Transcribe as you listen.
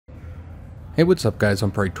Hey, what's up guys?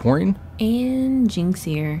 I'm Praetorian And Jynx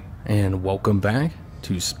here. and welcome back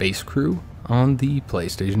to Space Crew on the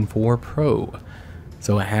PlayStation 4 Pro.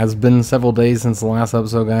 So it has been several days since the last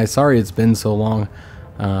episode, guys. Sorry it's been so long,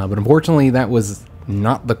 but unfortunately that was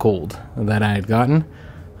not the cold that I had gotten.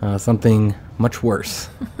 Something much worse.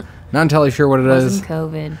 Not entirely sure what it is.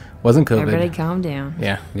 Wasn't COVID. Everybody calm down.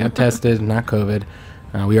 Yeah, we got tested, not COVID.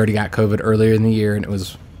 We already got COVID earlier in the year and it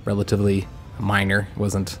was relatively minor. It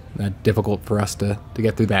wasn't that difficult for us to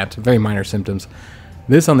get through that. Very minor symptoms.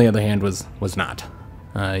 This, on the other hand, was not.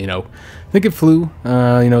 I think it flu.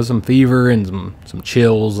 Some fever and some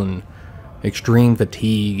chills and extreme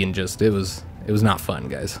fatigue and just it was not fun,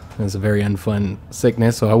 guys. It was a very unfun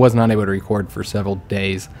sickness, so I was not able to record for several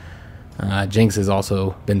days. Jynx has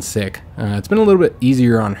also been sick. It's been a little bit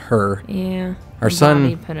easier on her. Yeah. Our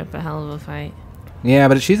son Bobby put up a hell of a fight. Yeah,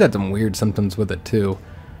 but she's had some weird symptoms with it too.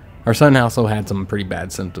 Our son also had some pretty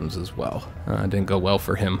bad symptoms as well. Didn't go well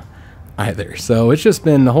for him either. So it's just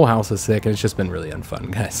been, the whole house is sick and it's just been really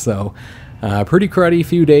unfun, guys. So pretty cruddy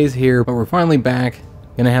few days here, but we're finally back.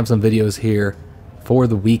 Gonna have some videos here for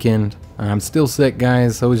the weekend. I'm still sick,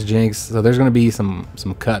 guys. So is Jynx. So there's gonna be some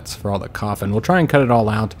cuts for all the coughing. We'll try and cut it all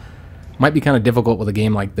out. Might be kind of difficult with a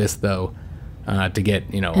game like this though. To get,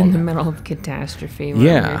 in the middle of catastrophe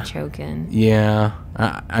where you're choking. Yeah.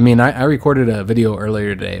 I recorded a video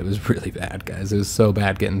earlier today. It was really bad, guys. It was so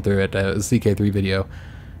bad getting through it. It was a CK3 video.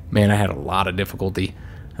 Man, I had a lot of difficulty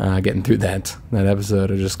getting through that episode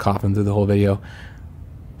of just coughing through the whole video.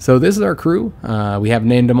 So this is our crew. We have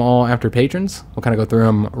named them all after patrons. We'll kind of go through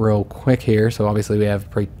them real quick here. So obviously we have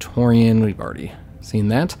Praetorian. We've already seen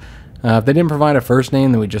that. If they didn't provide a first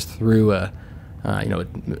name, then we just threw a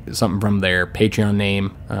something from their Patreon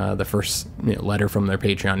name, the first letter from their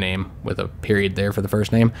Patreon name with a period there for the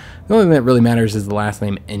first name. The only thing that really matters is the last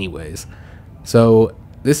name anyways. So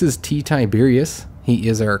this is T. Tiberius. He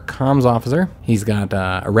is our comms officer. He's got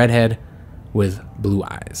a red head with blue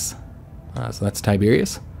eyes. So that's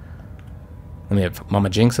Tiberius. Then we have Mama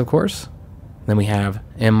Jynx, of course. Then we have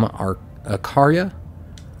M. Arcaria.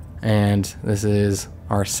 And this is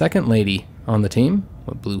our second lady on the team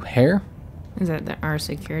with blue hair. Is that our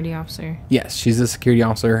security officer? Yes, she's a security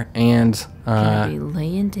officer, and gonna be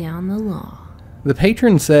laying down the law. The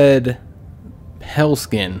patron said pale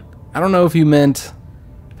skin. I don't know if you meant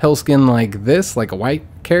pale skin like this, like a white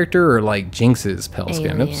character, or like Jynx's pale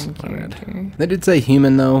skin. Alien character. They did say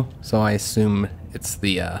human though, so I assume it's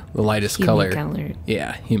the lightest human color.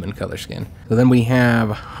 Yeah, human color skin. So then we have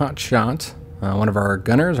Hotshot, one of our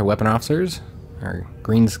gunners, our weapon officers, our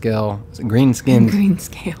green scale.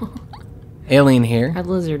 Alien hair. A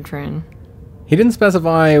lizard friend. He didn't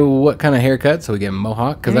specify what kind of haircut, so we give him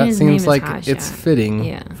mohawk, because that seems like it's fitting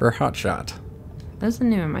for Hotshot. That was the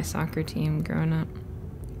name of my soccer team growing up.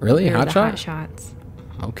 Really? Hotshot? Hotshots.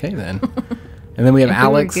 Okay, then. And then we have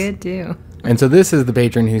Alex. They were good, too. And so this is the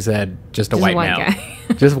patron who said just a white guy.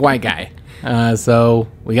 Just a white guy. So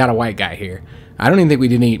we got a white guy here. I don't even think we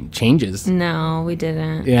did any changes. No, we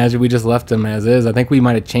didn't. Yeah, we just left him as is. I think we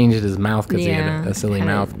might have changed his mouth because he had a silly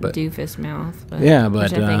mouth. But doofus mouth. But yeah,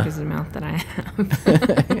 but which I think is the mouth that I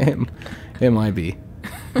have. it might be.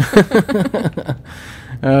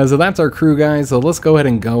 So that's our crew, guys. So let's go ahead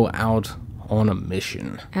and go out on a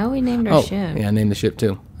mission. How we named our ship? Yeah, named the ship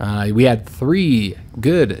too. We had 3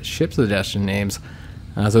 good ship suggestion names.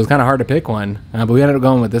 So it was kind of hard to pick one, but we ended up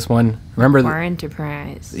going with this one. Remember Core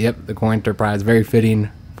Enterprise. Yep, the Core Enterprise, very fitting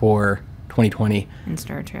for 2020. And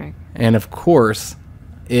Star Trek. And of course,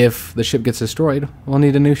 if the ship gets destroyed, we'll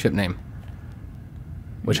need a new ship name.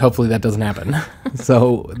 Which hopefully that doesn't happen.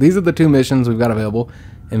 So these are the 2 missions we've got available.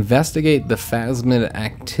 Investigate the Phasmid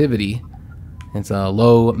activity. It's a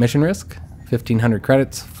low mission risk, 1,500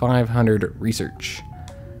 credits, 500 research.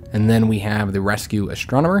 And then we have the Rescue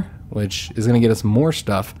Astronomer, which is going to get us more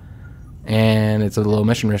stuff, and it's a low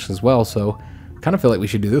mission risk as well, so I kind of feel like we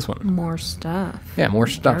should do this one. More stuff. Yeah, more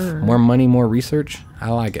stuff. More money, more research.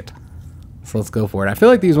 I like it. So let's go for it. I feel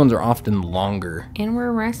like these ones are often longer. And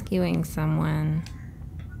we're rescuing someone.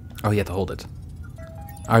 Oh, you have to hold it.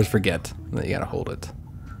 I always forget that you got to hold it.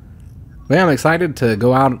 But yeah, I'm excited to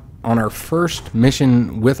go out on our first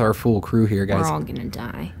mission with our full crew here, guys. We're all going to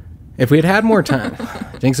die. If we had had more time,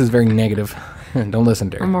 Jynx is very negative. Don't listen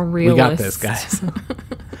to her. I'm a realist. We got this, guys.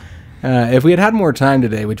 If we had had more time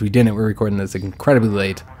today, which we didn't, we're recording this incredibly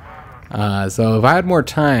late. So if I had more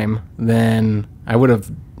time, then I would have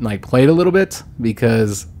played a little bit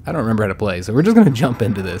because I don't remember how to play. So we're just gonna jump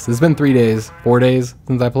into this. It's been 4 days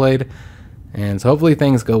since I played, and so hopefully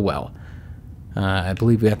things go well. I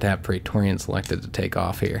believe we have to have Praetorian selected to take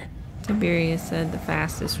off here. Tiberius said the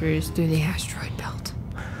fastest route is through the asteroid belt.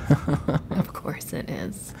 Of course it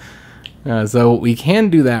is. So we can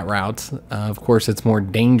do that route. Of course, it's more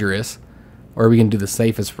dangerous. Or we can do the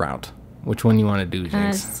safest route. Which one you want to do,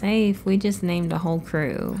 Jinx? Safe. We just named a whole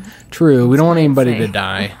crew. True. We don't want anybody to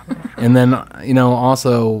die. And then, you know,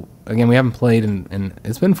 also, again, we haven't played in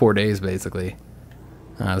it's been 4 days, basically.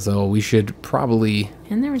 So we should probably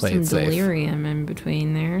And there was some delirium in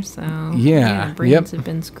between there, so... Yeah. Brains have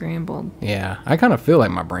been scrambled. Yeah. I kind of feel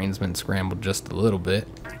like my brain's been scrambled just a little bit.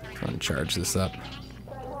 I'm going to charge this up.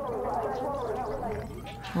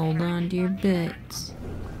 Hold on to your butts.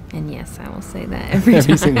 And yes, I will say that every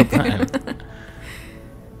single time.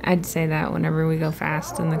 I'd say that whenever we go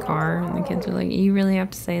fast in the car, and the kids are like, "You really have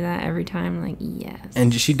to say that every time?" I'm like, yes.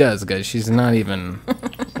 And she does, guys. She's not even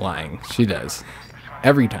lying. She does.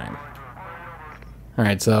 Every time.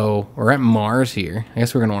 Alright, so we're at Mars here. I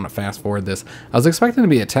guess we're going to want to fast forward this. I was expecting to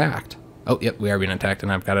be attacked. Oh, yep, we are being attacked,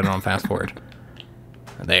 and I've got it on fast forward.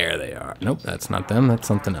 There they are. Nope, that's not them. That's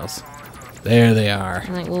something else. There they are.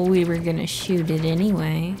 I'm like, well, we were going to shoot it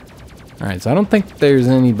anyway. Alright, so I don't think there's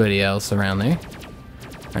anybody else around there.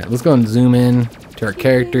 Alright, let's go and zoom in to our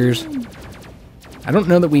characters. I don't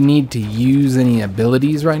know that we need to use any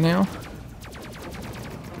abilities right now.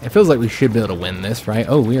 It feels like we should be able to win this, right?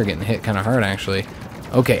 Oh, we are getting hit kind of hard, actually.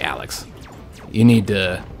 Okay, Alex. You need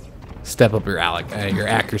to step up your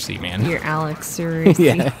accuracy, man. Your Alex, seriously.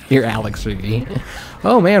 Yeah, your Alex.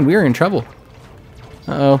 Oh, man, we're in trouble.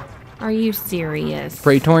 Uh-oh. Are you serious?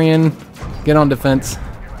 Praetorian, get on defense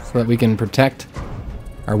so that we can protect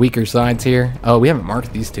our weaker sides here. Oh, we haven't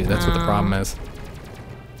marked these two. That's what the problem is.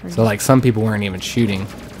 So, like, some people weren't even shooting.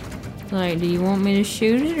 Like, do you want me to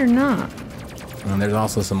shoot it or not? And there's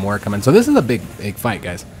also some more coming. So this is a big fight,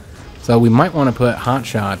 guys. So we might want to put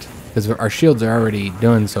Hotshot, because our shields are already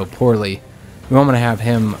doing so poorly. We want to have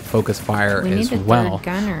him focus fire as well. Third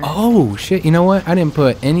gunner. Oh, shit. You know what? I didn't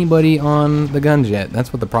put anybody on the guns yet.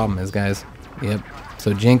 That's what the problem is, guys. Yep.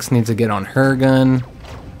 So Jynx needs to get on her gun.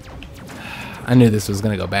 I knew this was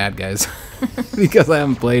going to go bad, guys. Because I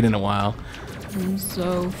haven't played in a while. I'm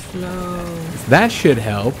so slow. That should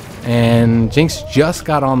help. And Jynx just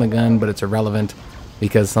got on the gun, but it's irrelevant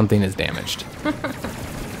because something is damaged.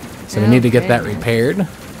 So we need to get that repaired.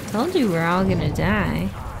 Told you we're all gonna die.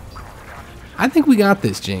 I think we got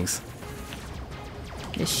this, Jynx.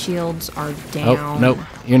 The shields are down. Oh, nope.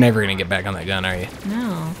 You're never gonna get back on that gun, are you?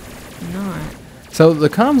 No, I'm not. So the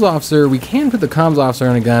comms officer, we can put the comms officer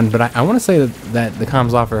on a gun, but I want to say that the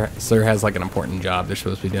comms officer has like an important job they're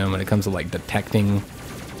supposed to be doing when it comes to like detecting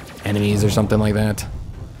enemies or something like that.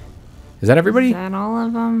 Is that everybody? Is that all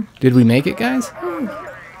of them? Did we make it, guys?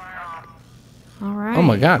 All right. Oh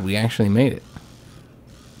my god, we actually made it.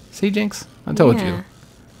 See, Jynx? I told you.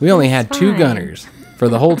 We only had 2 gunners for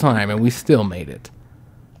the whole time, and we still made it.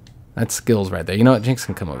 That's skills right there. You know what? Jynx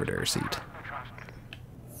can come over to her seat.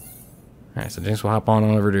 Alright, so Jynx will hop on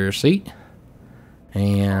over to her seat.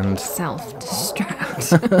 And...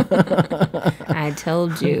 self-destruct. I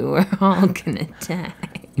told you, we're all gonna die.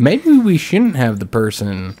 Maybe we shouldn't have the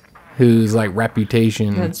person whose, like,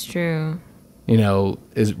 reputation... That's true. You know,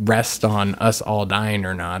 is rest on us all dying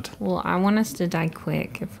or not. Well, I want us to die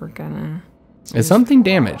quick if we're gonna... Is something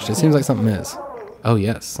damaged? It seems like something is. Oh,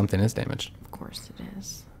 yes, something is damaged. Of course it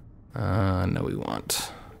is. No, we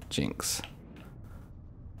want Jynx.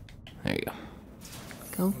 There you go.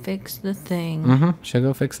 Go fix the thing. Mm-hmm. She'll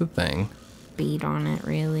go fix the thing. Beat on it,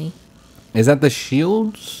 really. Is that the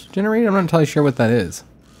shields generator? I'm not entirely sure what that is.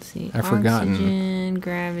 Let's see. I've forgotten. Oxygen,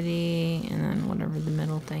 gravity, and then whatever the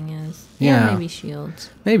middle thing is. Yeah. Maybe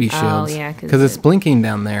shields. Maybe shields. Oh, yeah. Because it's blinking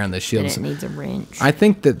down there on the shields. It needs a wrench. I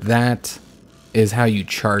think that is how you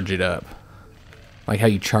charge it up. Like how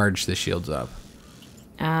you charge the shields up.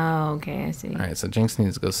 Oh, okay. I see. All right, so Jynx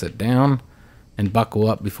needs to go sit down and buckle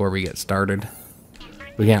up before we get started.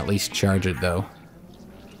 We can at least charge it, though.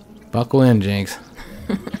 Buckle in, Jynx.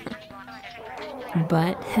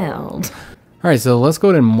 Butt held. All right, so let's go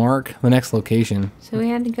ahead and mark the next location. So we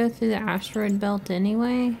had to go through the asteroid belt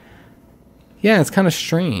anyway? Yeah, it's kind of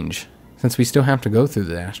strange, since we still have to go through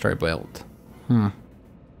the asteroid belt.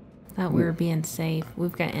 Thought we were being safe.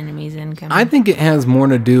 We've got enemies incoming. I think it has more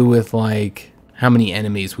to do with, like, how many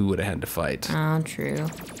enemies we would have had to fight. Oh, true.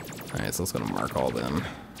 All right, so let's go to mark all of them.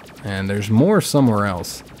 And there's more somewhere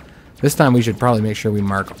else. This time we should probably make sure we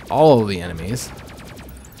mark all of the enemies.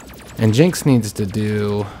 And Jynx needs to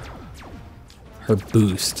do her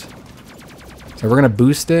boost. So we're going to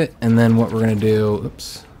boost it, and then what we're going to do,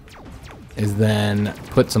 oops, is then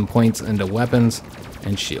put some points into weapons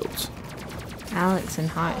and shields. Alex and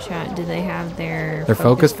Hotshot, do they have their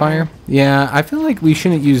focus fire? Yeah, I feel like we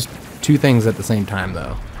shouldn't use 2 things at the same time,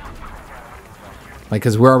 though. Like,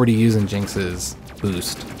 because we're already using Jinx's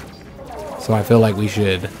boost. So I feel like we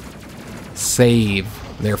should save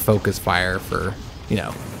their focus fire for, you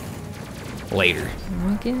know, later.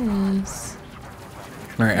 I guess.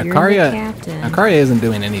 Alright, You're the captain. Akaria isn't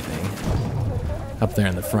doing anything up there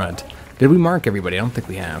in the front. Did we mark everybody? I don't think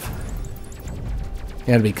we have. You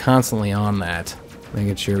gotta be constantly on that,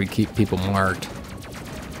 making sure we keep people marked.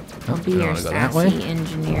 I'll be your sassy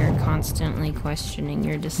engineer, constantly questioning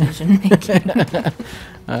your decision making.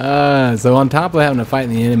 So on top of having to fight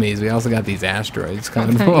the enemies, we also got these asteroids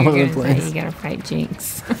coming from all over the place. You gotta fight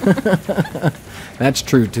Jinx. That's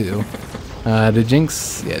true too. The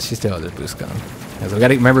Jinx, yeah, she still has her boost gun. Yeah, so we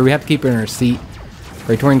gotta remember, we have to keep her in her seat.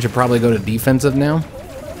 Praetorian should probably go to defensive now,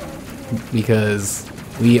 because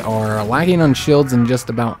we are lacking on shields in just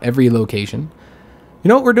about every location. You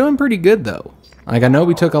know what? We're doing pretty good though. Like, I know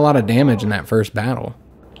we took a lot of damage in that first battle,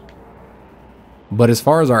 but as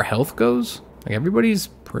far as our health goes, like, everybody's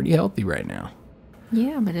pretty healthy right now.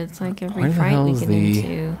 Yeah, but it's like every fight we get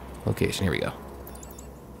into. Location, here we go.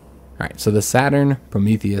 Alright, so the Saturn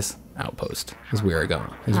Prometheus outpost is where we are going.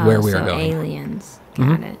 Aliens.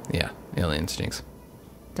 Got it. Yeah, aliens, Jinx.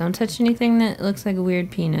 Don't touch anything that looks like a weird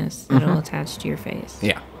penis. It'll attach to your face.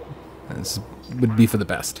 Yeah. This would be for the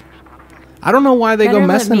best. I don't know why they go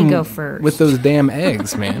messing with those damn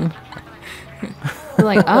eggs, man. They're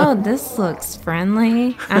like, oh, this looks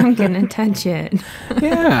friendly. I'm gonna touch it.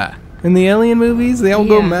 Yeah. In the alien movies, they all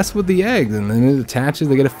go mess with the eggs, and then it attaches.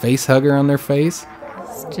 They get a face hugger on their face.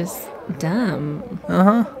 It's just dumb.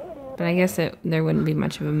 Uh-huh. But I guess there wouldn't be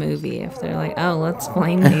much of a movie if they're like, oh, let's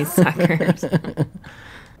flame these suckers.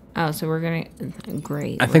 Oh, so we're gonna...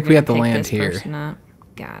 Great. I think we have to land here.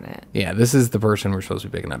 Got it. Yeah, this is the person we're supposed to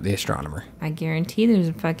be picking up, the astronomer. I guarantee there's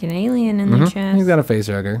a fucking alien in the chest. He's got a face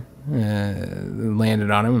hugger.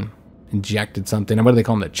 Landed on him and injected something. And what do they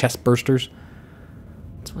call them? The chest bursters?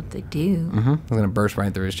 That's what they do. It's going to burst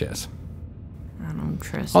right through his chest. I don't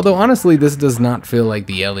trust Although, honestly, this does not feel like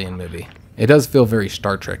the Alien movie. It does feel very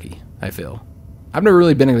Star Trek-y, I feel. I've never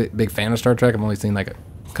really been a big fan of Star Trek. I've only seen like a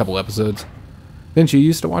couple episodes. Didn't you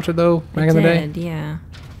used to watch it, though, back in the day? Yeah.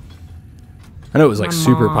 I know it was like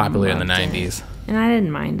super popular in the 90s. And I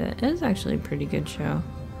didn't mind it. It was actually a pretty good show.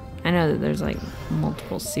 I know that there's like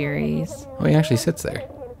multiple series. Oh, he actually sits there.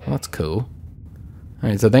 Well, that's cool.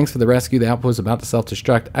 Alright, so thanks for the rescue. The outpost is about to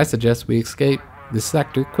self-destruct. I suggest we escape this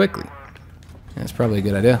sector quickly. That's probably a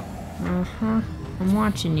good idea. Uh-huh. I'm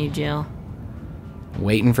watching you, Jill.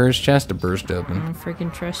 Waiting for his chest to burst open. I don't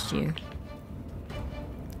freaking trust you.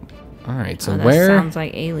 Alright, so that where... sounds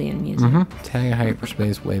like alien music. Tag a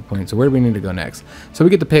hyperspace waypoint. So where do we need to go next? So we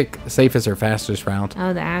get to pick safest or fastest route.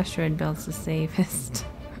 Oh, the asteroid belt's the safest.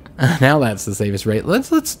 Now that's the safest rate.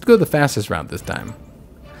 Let's go the fastest route this time.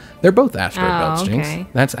 They're both asteroid belts, Jinx.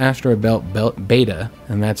 That's asteroid belt beta,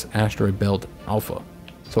 and that's asteroid belt alpha.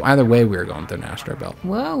 So either way, we're going through an asteroid belt.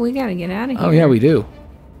 Whoa, we gotta get out of here. Oh yeah, we do.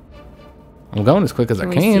 I'm going as quick as I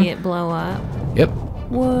can. Can we see it blow up? Yep.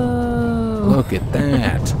 Whoa. Look at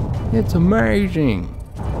that. It's amazing.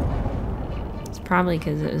 It's probably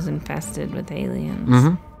because it was infested with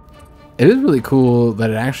aliens. It is really cool that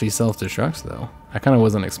it actually self-destructs, though. I kind of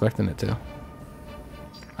wasn't expecting it to.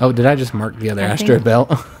 Oh, did I just mark the other asteroid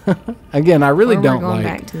belt? Again, I really don't like... We're going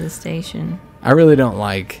back to the station. I really don't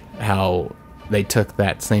like how they took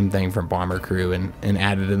that same thing from Bomber Crew and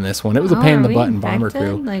added in this one. It was a pain in the butt in Bomber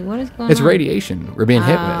Crew. Like, what is going on? It's radiation we're being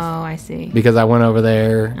hit with. Oh, I see. Because I went over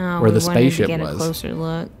there where the spaceship was. We wanted to get a closer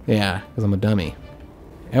look. Yeah, because I'm a dummy.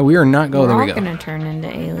 And we are not going... There we go. We're all going to turn into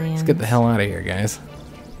aliens. Let's get the hell out of here, guys.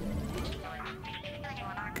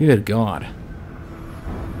 Good God.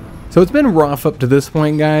 So it's been rough up to this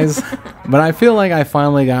point, guys. But I feel like I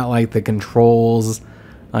finally got, like, the controls,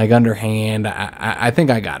 like, underhand. I think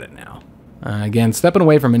I got it now. Again, stepping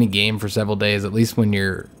away from any game for several days, at least when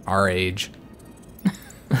you're our age.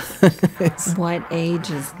 What age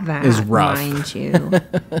is that, is rough. Mind you?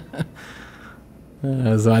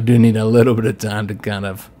 So I do need a little bit of time to kind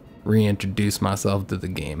of reintroduce myself to the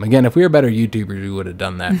game. Again, if we were better YouTubers, we would have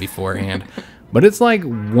done that beforehand. But it's like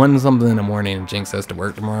 1 something in the morning and Jinx has to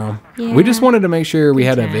work tomorrow. Yeah. We just wanted to make sure we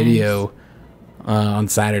had a video on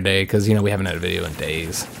Saturday because, you know, we haven't had a video in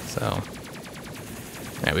days. So,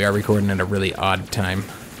 yeah, we are recording at a really odd time.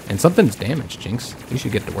 And something's damaged, Jinx. You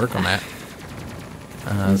should get to work on that.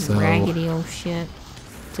 So raggedy old shit.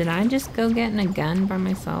 Did I just go getting a gun by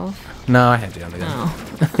myself? No, I had you on the gun.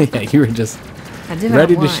 Oh. Yeah, you were just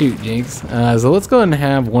ready to shoot, Jinx. So let's go ahead and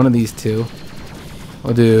have one of these two.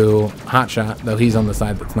 We'll do hot shot, though he's on the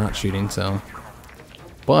side that's not shooting, so.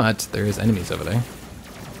 But there is enemies over there.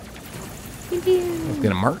 Let's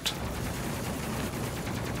get him marked.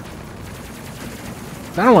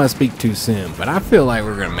 I don't want to speak too soon, but I feel like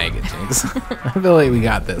we're gonna make it, Jinx. I feel like we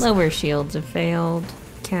got this. Lower shields have failed,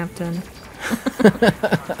 Captain.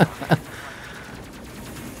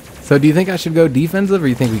 So do you think I should go defensive, or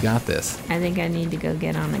you think we got this? I think I need to go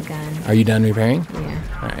get on a gun. Are you done repairing? Yeah.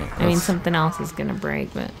 All right. I mean, something else is gonna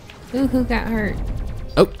break, but ooh, who got hurt?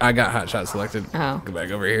 Oh, I got hot shot selected. Oh. Go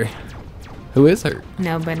back over here. Who is hurt?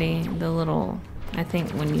 Nobody. The little. I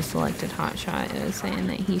think when you selected hotshot, it was saying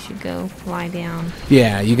that he should go lie down.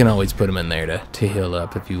 Yeah, you can always put him in there to heal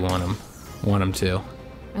up if you want him to.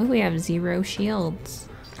 Oh, we have 0 shields.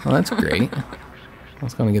 Well, that's great.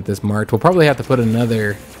 Let's go and get this marked. We'll probably have to put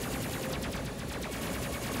another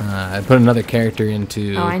character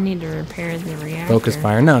into. Oh, I need to repair the reactor. Focus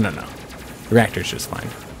fire. No. The reactor's just fine.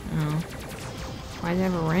 Oh. Why does it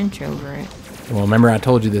have a wrench over it? Well, remember I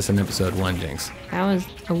told you this in episode 1, Jinx. That was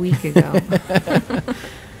a week ago.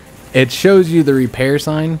 It shows you the repair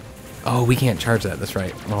sign. Oh, we can't charge that. That's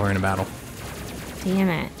right. While we're in a battle. Damn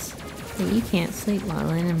it. But you can't sleep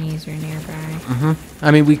while enemies are nearby.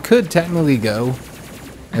 I mean, we could technically go.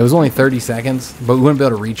 It was only 30 seconds, but we wouldn't be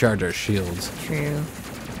able to recharge our shields. True.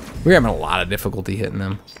 We're having a lot of difficulty hitting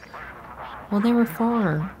them. Well, they were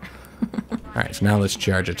far. Alright, so now let's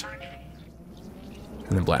charge it.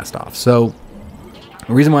 And then blast off. So,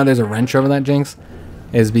 the reason why there's a wrench over that, Jinx,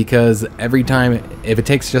 is because every time, if it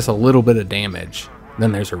takes just a little bit of damage,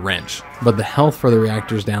 then there's a wrench. But the health for the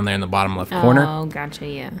reactor's down there in the bottom left corner. Oh, gotcha,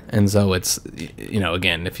 yeah. And so it's,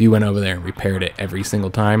 again, if you went over there and repaired it every single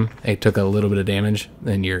time, it took a little bit of damage,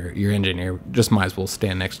 then your engineer just might as well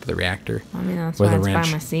stand next to the reactor. I mean, that's with why a it's wrench.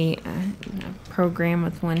 by my seat. I program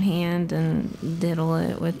with one hand and diddle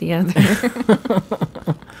it with the other.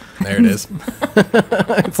 There it is.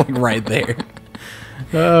 It's like right there.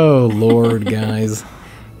 Oh, Lord, guys.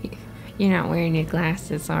 You're not wearing your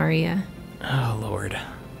glasses, are you? Oh, Lord.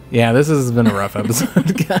 Yeah, this has been a rough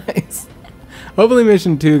episode, guys. Hopefully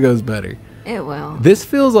Mission 2 goes better. It will. This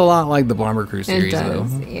feels a lot like the Bomber Crew It series,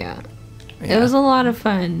 does, though. yeah. Yeah. It was a lot of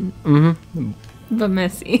fun. Mm-hmm. But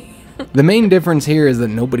messy. The main difference here is that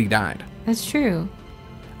nobody died. That's true.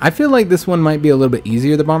 I feel like this one might be a little bit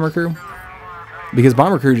easier than Bomber Crew. Because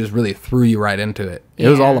Bomber Crew just really threw you right into it. It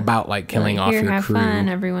was all about, like, killing off Here, your have crew. fun.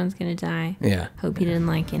 Everyone's going to die. Yeah. Hope you didn't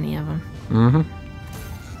like any of them. Mm-hmm.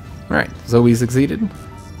 All right, so we succeeded.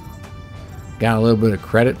 Got a little bit of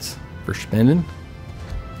credits for spending.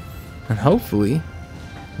 And hopefully,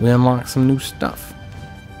 we unlock some new stuff.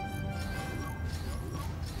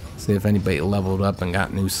 See if anybody leveled up and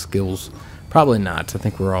got new skills. Probably not. I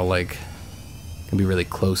think we're all, like, gonna be really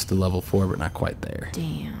close to level 4, but not quite there.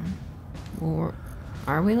 Damn. Well,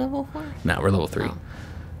 are we level 4? No, we're level 3. Oh.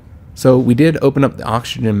 So we did open up the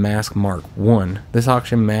Oxygen Mask Mark 1. This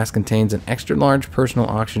oxygen mask contains an extra large personal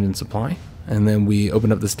oxygen supply. And then we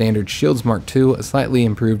opened up the standard Shields Mark 2, a slightly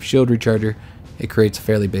improved shield recharger. It creates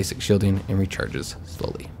fairly basic shielding and recharges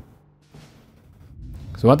slowly.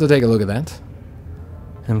 So we'll have to take a look at that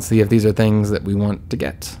and see if these are things that we want to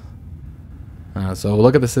get. So we'll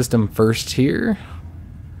look at the system first here.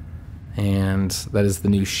 And that is the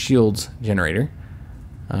new shields generator.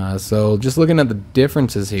 So just looking at the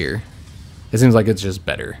differences here, it seems like it's just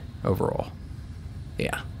better overall.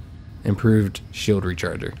 Yeah. Improved shield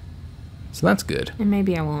recharger. So that's good. And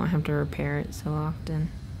maybe I won't have to repair it so often.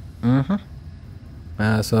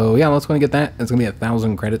 So yeah, let's go and get that. It's going to be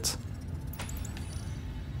 1,000 credits.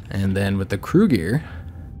 And then with the crew gear.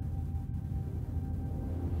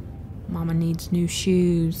 Mama needs new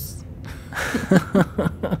shoes.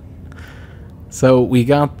 So we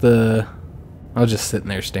got the... I was just sitting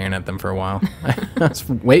there staring at them for a while. I was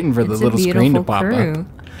waiting for the little screen to pop up.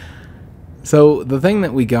 So the thing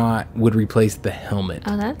that we got would replace the helmet.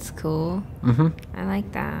 Oh, that's cool. I like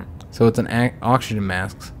that. So it's an oxygen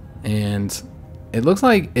mask, and it looks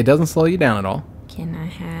like it doesn't slow you down at all. Can I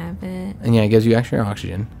have it? And yeah, it gives you extra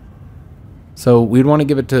oxygen. So we'd want to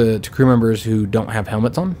give it to crew members who don't have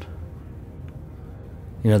helmets on.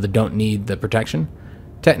 That don't need the protection.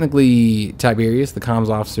 Technically, Tiberius, the comms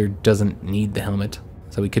officer, doesn't need the helmet,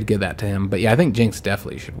 so we could give that to him. But yeah, I think Jynx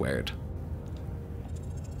definitely should wear it.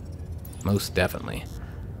 Most definitely.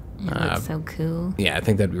 It looks so cool. Yeah, I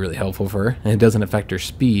think that'd be really helpful for her, and it doesn't affect her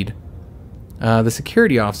speed. The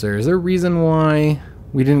security officer, is there a reason why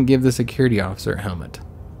we didn't give the security officer a helmet?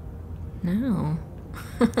 No.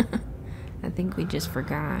 I think we just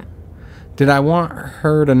forgot. Did I want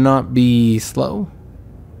her to not be slow?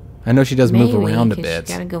 I know she does move around a bit.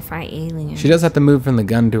 She gotta go fight aliens. She does have to move from the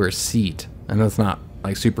gun to her seat, and that's not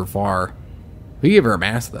like super far. We give her a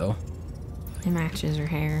mask though. It matches her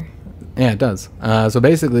hair. Yeah, it does. So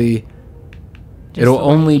basically, Just it'll the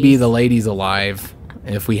only be ladies. the ladies alive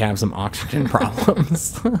if we have some oxygen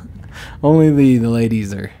problems. Only the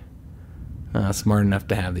ladies are smart enough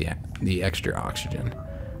to have the extra oxygen.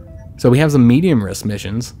 So we have some medium risk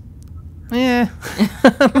missions. I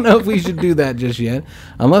don't know if we should do that just yet.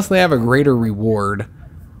 Unless they have a greater reward,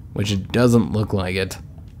 which it doesn't look like it.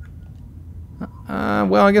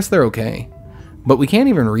 Well, I guess they're okay. But we can't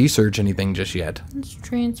even research anything just yet. Let's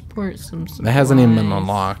transport some supplies. That hasn't even been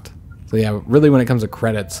unlocked. So yeah, really when it comes to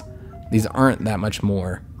credits, these aren't that much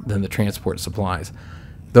more than the transport supplies.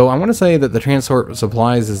 Though I want to say that the transport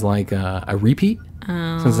supplies is like a repeat.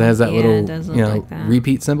 Oh, since it has that little, like that.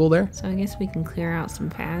 repeat symbol there. So I guess we can clear out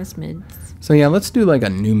some phasmids. So yeah, let's do like a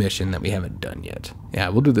new mission that we haven't done yet. Yeah,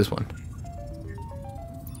 we'll do this one.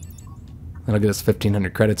 That'll get us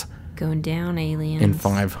 1,500 credits. Going down, aliens. And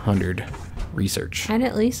 500 research. I'd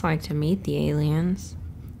at least like to meet the aliens.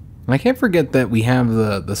 And I can't forget that we have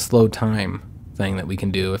the slow time thing that we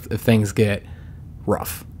can do if things get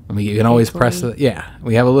rough. I mean, you can always press it. Yeah,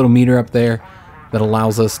 we have a little meter up there that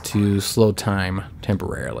allows us to slow time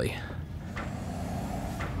temporarily.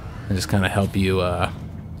 And just kind of help you,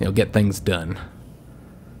 get things done.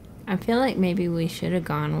 I feel like maybe we should have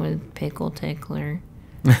gone with Pickle Tickler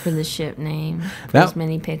for the ship name. As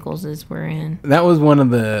many pickles as we're in. That was one of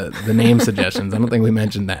the name suggestions. I don't think we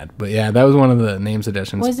mentioned that. But yeah, that was one of the name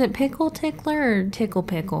suggestions. Was it Pickle Tickler or Tickle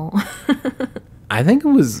Pickle? I think it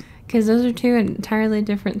was... Because those are two entirely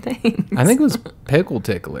different things. I think it was Pickle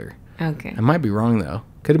Tickler. Okay. I might be wrong, though.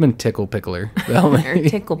 Could have been Tickle Pickler. Or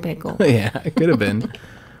Tickle Pickle. Yeah, it could have been. I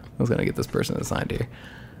was going to get this person assigned here.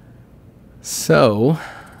 So,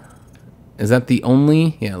 is that the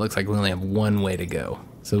only... Yeah, it looks like we only have one way to go.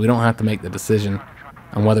 So we don't have to make the decision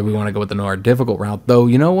on whether we want to go with the more difficult route. Though,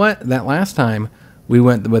 you know what? That last time, we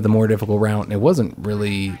went with the more difficult route, and it wasn't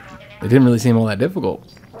really... It didn't really seem all that difficult.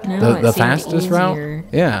 No, the fastest route?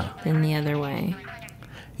 Yeah. Than the other way.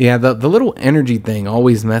 Yeah, the little energy thing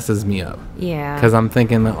always messes me up. Yeah. Because I'm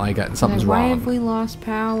thinking that, like, something's wrong. Why have we lost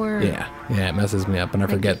power? Yeah, it messes me up, and I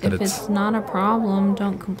forget that if it's not a problem,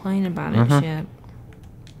 don't complain about it, ship.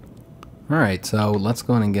 Alright, so let's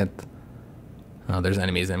go in and get... Oh, there's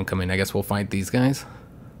enemies incoming. I guess we'll fight these guys.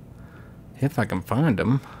 If I can find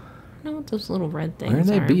them. I know what those little red things Where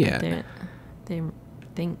they be at? They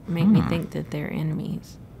make me think that they're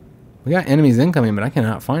enemies. We got enemies incoming, but I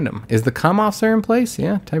cannot find them. Is the comm officer in place?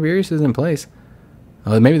 Yeah, Tiberius is in place.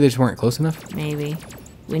 Oh, maybe they just weren't close enough? Maybe.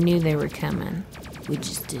 We knew they were coming. We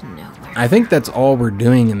just didn't know where. I think that's all we're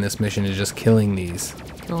doing in this mission is just killing these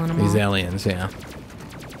all. aliens, yeah.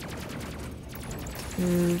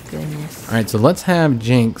 Oh, goodness. Alright, so let's have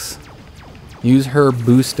Jynx use her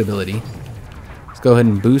boost ability. Let's go ahead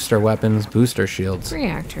and boost our weapons, boost our shields.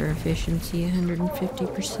 Reactor efficiency,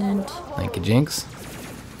 150%. Thank you, Jynx.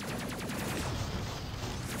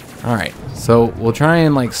 Alright, so we'll try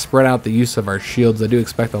and like spread out the use of our shields. I do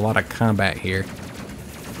expect a lot of combat here.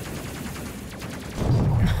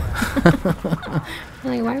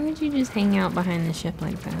 Like, why would you just hang out behind the ship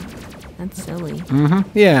like that? That's silly.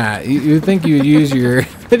 Yeah, you'd think you'd use your...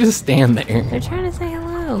 They just stand there. They're trying to say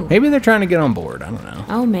hello. Maybe they're trying to get on board. I don't know.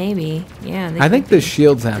 Oh, maybe. Yeah. I think the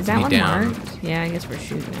shields have to be one down. Marked? Yeah, I guess we're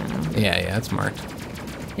shooting at them. Yeah, it's marked.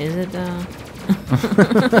 Is it, though?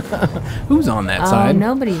 Who's on that side?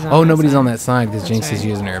 Nobody's on nobody's on that side because Jynx is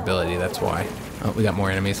using her ability. That's why. Oh, we got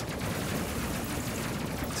more enemies.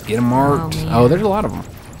 Let's get them marked. Oh, there's a lot of them.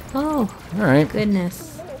 Oh. All right. Goodness.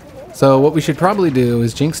 So what we should probably do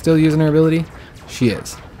is Jynx still using her ability? She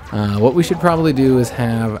is. What we should probably do is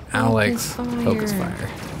have Alex focus fire.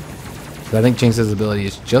 So I think Jinx's ability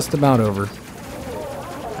is just about over.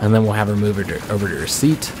 And then we'll have her move over to her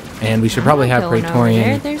seat. And we should probably have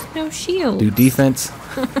Praetorian there's no shield. do defense.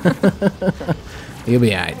 You'll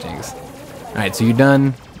be alright, Jynx. Alright, so you're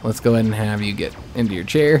done. Let's go ahead and have you get into your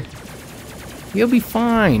chair. You'll be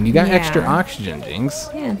fine. You got extra oxygen, Jynx.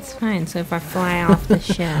 Yeah, it's fine. So if I fly off the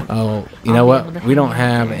ship. Oh, you know what? We don't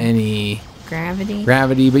have any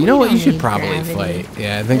gravity, but you know what? You should probably fight.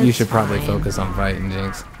 Yeah, I think you should probably focus on fighting,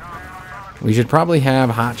 Jynx. We should probably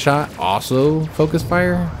have Hotshot also focus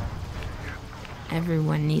fire.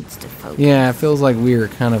 Everyone needs to focus. Yeah, it feels like we are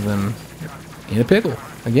kind of in a pickle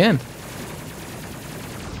again.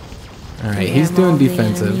 Alright, he's doing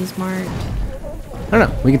defensive. I don't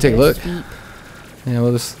know. We can take a look. Yeah,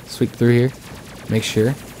 we'll just sweep through here. Make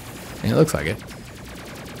sure. Yeah, it looks like it.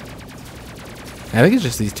 I think it's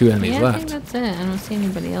just these two enemies left. I think that's it. I don't see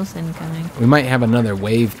anybody else incoming. We might have another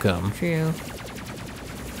wave come. True.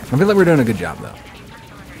 I feel like we're doing a good job, though.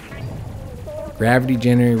 Gravity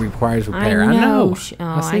generator requires repair. I know.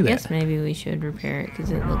 I guess maybe we should repair it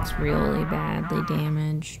because it looks really badly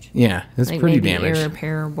damaged. Yeah, it's pretty maybe damaged.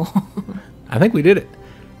 Irreparable. I think we did it.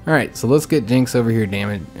 All right, so let's get Jynx over here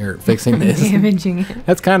fixing this. Damaging it.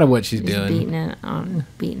 That's kind of what she's Just doing.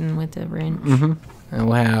 beating with a wrench. And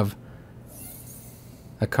we'll have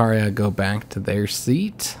Akaria go back to their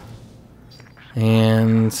seat.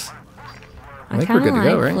 And I think we're good to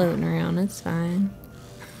go, right? Floating around, it's fine.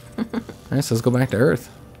 All right, so let's go back to Earth.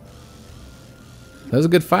 That was a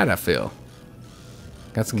good fight, I feel.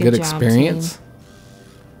 Got some good experience. Team.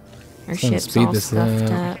 Our ship's all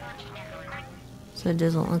stuffed up, so it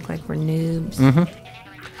doesn't look like we're noobs.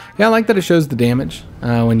 Yeah, I like that it shows the damage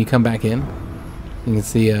when you come back in. You can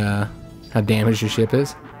see how damaged your ship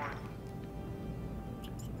is.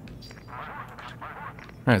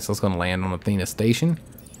 Alright, so let's go and land on Athena Station.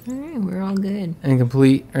 Alright, we're all good. And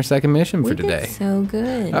complete our second mission for today. Did so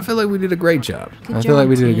good. I feel like we did a great job. I feel like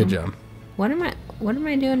we did a good job. What am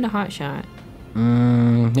I doing to Hotshot?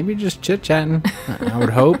 Maybe just chit-chatting, I would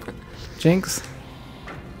hope. Jynx.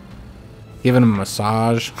 Giving him a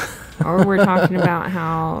massage. Or we're talking about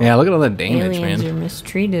how yeah, look at all that damage, aliens man. are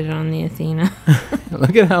mistreated on the Athena.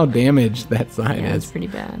 Look at how damaged that side is. That's pretty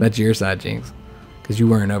bad. That's your side, Jynx. Because you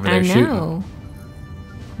weren't over there shooting. I know.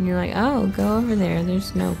 And you're like, oh, go over there.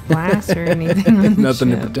 There's no glass or anything on the Nothing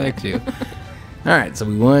ship. to protect you. Alright, so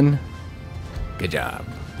we won. Good job,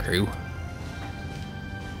 crew.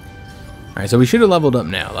 Alright, so we should have leveled up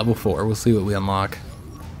now. Level 4. We'll see what we unlock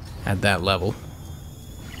at that level.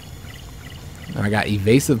 I got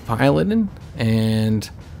evasive piloting, and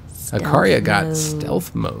Akaria got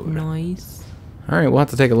stealth mode. Nice. Alright, we'll have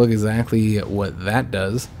to take a look exactly at what that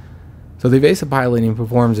does. So the evasive piloting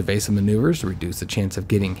performs evasive maneuvers to reduce the chance of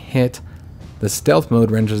getting hit. The stealth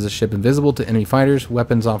mode renders the ship invisible to enemy fighters.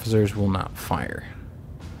 Weapons officers will not fire.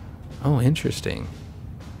 Oh, interesting.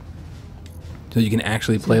 So you can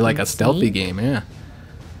actually play like a stealthy game, yeah.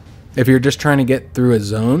 If you're just trying to get through a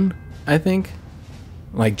zone, I think.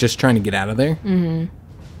 Like just trying to get out of there.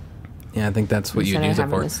 Yeah, I think that's what you'd use it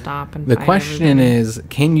for. The question is,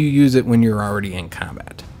 can you use it when you're already in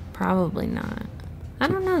combat? Probably not. I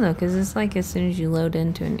don't know though, because it's like as soon as you load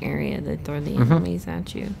into an area, they throw the enemies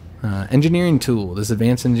at you. Engineering tool. This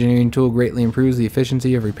advanced engineering tool greatly improves the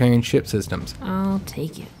efficiency of repairing ship systems. I'll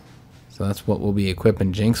take it. So that's what we'll be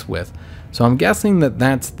equipping Jynx with. So I'm guessing that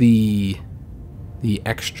that's the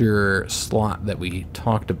extra slot that we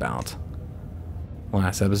talked about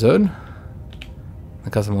last episode. The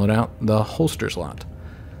custom loadout, the holster slot.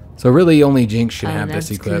 So really only Jynx should have this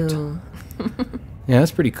equipped. Cool. Yeah,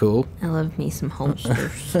 that's pretty cool. I love me some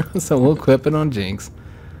holsters. So we'll equip it on Jynx.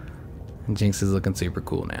 And Jynx is looking super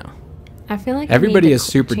cool now. I feel like everybody is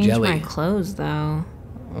super change jelly. My clothes though.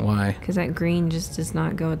 Why? Because that green just does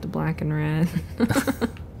not go with the black and red.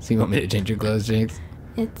 So you want me to change your clothes, Jynx?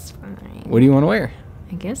 It's fine. What do you want to wear?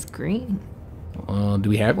 I guess green. Well, do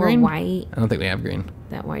we have green? Or white. I don't think we have green.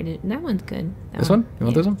 That one's good. This one? You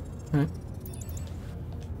want this one? All right.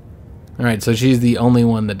 All right, so she's the only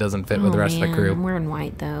one that doesn't fit with the rest of the crew. I'm wearing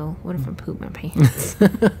white, though. What if I poop my pants?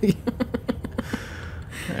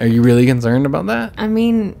 Are you really concerned about that? I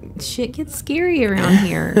mean, shit gets scary around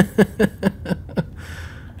here.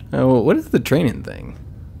 Oh, what is the training thing?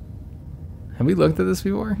 Have we looked at this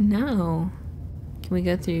before? No. Can we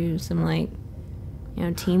go through some, like,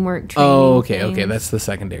 teamwork training? Oh, okay, okay. That's the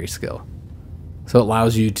secondary skill. So it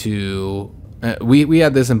allows you to... we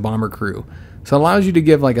had this in Bomber Crew. So it allows you to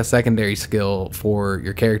give like a secondary skill for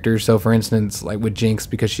your characters. So for instance, like with Jynx,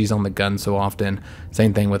 because she's on the gun so often,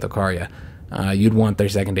 same thing with Akaria. You'd want their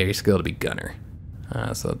secondary skill to be gunner.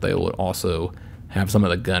 So that they will also have some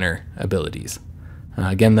of the gunner abilities.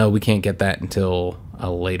 Again, though, we can't get that until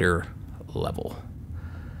a later level.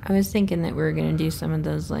 I was thinking that we were going to do some of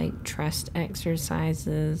those like trust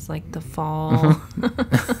exercises, like the fall.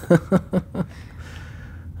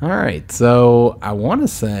 All right, so I want to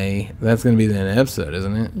say that's going to be the end of the episode,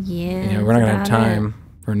 isn't it? Yeah. We're not going to have time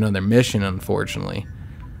for another mission, unfortunately.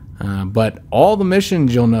 But all the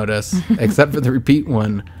missions, you'll notice, except for the repeat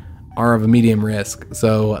one, are of a medium risk.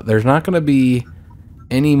 So there's not going to be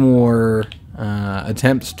any more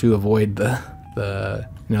attempts to avoid the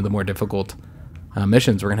more difficult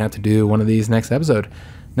missions. We're going to have to do one of these next episode.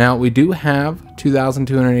 Now, we do have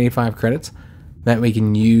 2,285 credits that we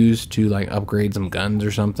can use to like upgrade some guns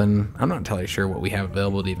or something. I'm not entirely sure what we have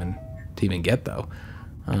available to even get though.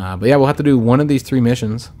 But yeah, we'll have to do one of these 3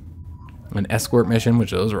 missions. An escort mission, which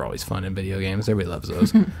those are always fun in video games. Everybody loves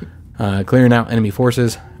those. Clearing out enemy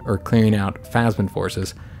forces or clearing out Phasmid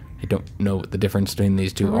forces. I don't know what the difference between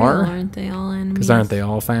these two are. Aren't they all enemies? Because aren't they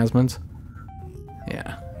all Phasmids?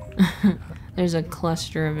 Yeah. There's a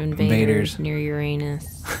cluster of invaders near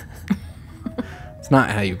Uranus. It's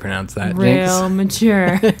not how you pronounce that, Real Jynx.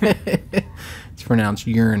 mature. It's pronounced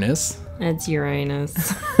Uranus. It's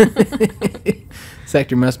Uranus.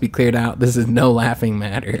 Sector must be cleared out. This is no laughing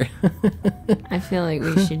matter. I feel like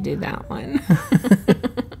we should do that one.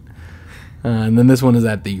 And then this one is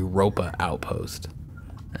at the Europa outpost.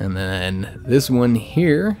 And then this one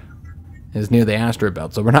here is near the asteroid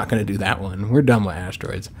belt, so we're not going to do that one. We're done with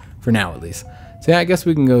asteroids, for now at least. So yeah, I guess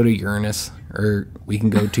we can go to Uranus, or we can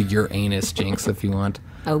go to Uranus, Jinx, if you want.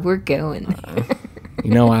 Oh, we're going there.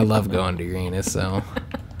 You know I love going to Uranus, so...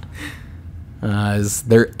 is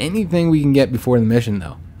there anything we can get before the mission,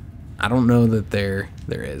 though? I don't know that there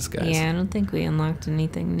is, guys. Yeah, I don't think we unlocked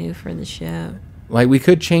anything new for the ship. Like, we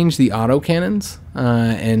could change the auto cannons,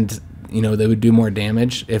 and, you know, they would do more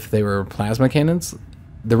damage if they were plasma cannons.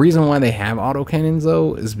 The reason why they have auto cannons,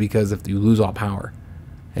 though, is because if you lose all power,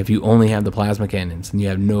 if you only have the plasma cannons, then you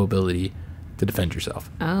have no ability to defend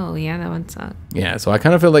yourself. Oh, yeah, that would suck. Yeah, so I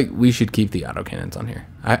kind of feel like we should keep the auto cannons on here.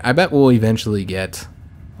 I bet we'll eventually get,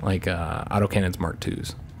 like, auto cannons Mark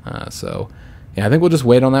IIs. So, yeah, I think we'll just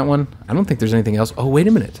wait on that one. I don't think there's anything else. Oh, wait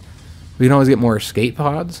a minute. We can always get more escape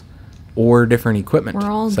pods or different equipment.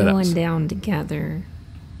 We're all setups. going down together.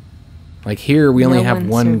 Like here, we only No have one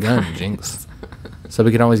one gun, survives. Jinx. So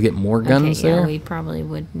we could always get more guns Okay, yeah, there. we probably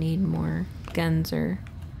would need more guns or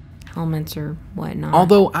helmets or whatnot.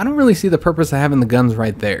 Although, I don't really see the purpose of having the guns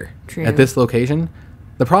right there. True. At this location.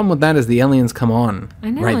 The problem with that is the aliens come on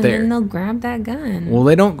I know, right and there. then they'll grab that gun. Well,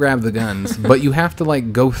 they don't grab the guns, but you have to,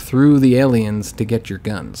 like, go through the aliens to get your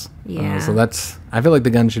guns. Yeah. So that's... I feel like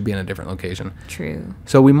the guns should be in a different location. True.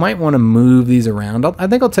 So we might want to move these around. I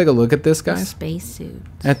think I'll take a look at this, guys. Spacesuit.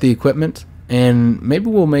 At the equipment. And maybe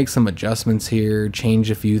we'll make some adjustments here,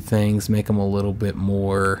 change a few things, make them a little bit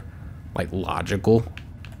more, like, logical.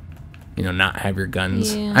 You know, not have your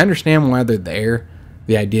guns. Yeah. I understand why they're there.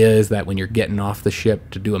 The idea is that when you're getting off the ship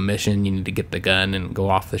to do a mission, you need to get the gun and go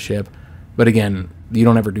off the ship. But again, you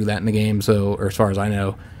don't ever do that in the game, so, or as far as I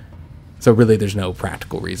know. So really, there's no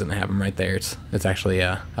practical reason to have them right there. It's actually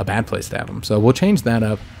a bad place to have them. So we'll change that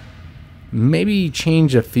up. Maybe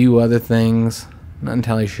change a few other things. Not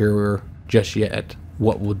entirely sure just yet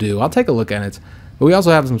what we'll do. I'll take a look at it. But we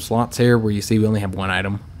also have some slots here where you see we only have one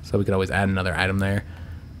item. So we could always add another item there.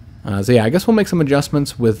 So yeah, I guess we'll make some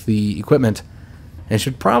adjustments with the equipment. And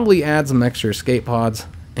should probably add some extra escape pods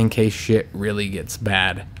in case shit really gets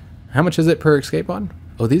bad. How much is it per escape pod?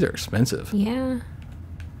 Oh, these are expensive. Yeah.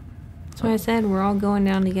 That's why I said we're all going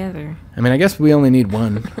down together. I mean, I guess we only need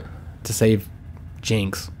one to save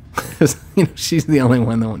Jinx. Because, you know, she's the only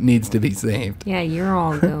one that needs to be saved. Yeah, you're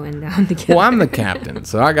all going down together. Well, I'm the captain,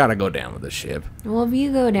 so I gotta go down with the ship. Well, if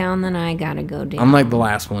you go down, then I gotta go down. I'm like the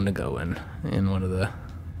last one to go in one of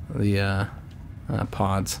the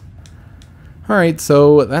pods. Alright,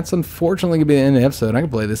 so that's unfortunately going to be the end of the episode. I can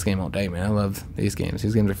play this game all day, man. I love these games.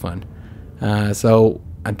 These games are fun. So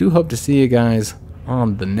I do hope to see you guys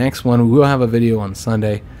on the next one. We will have a video on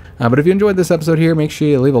Sunday. But if you enjoyed this episode here, make sure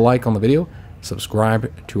you leave a like on the video,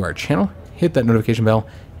 subscribe to our channel, hit that notification bell,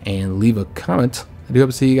 and leave a comment. I do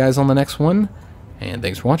hope to see you guys on the next one, and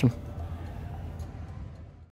thanks for watching.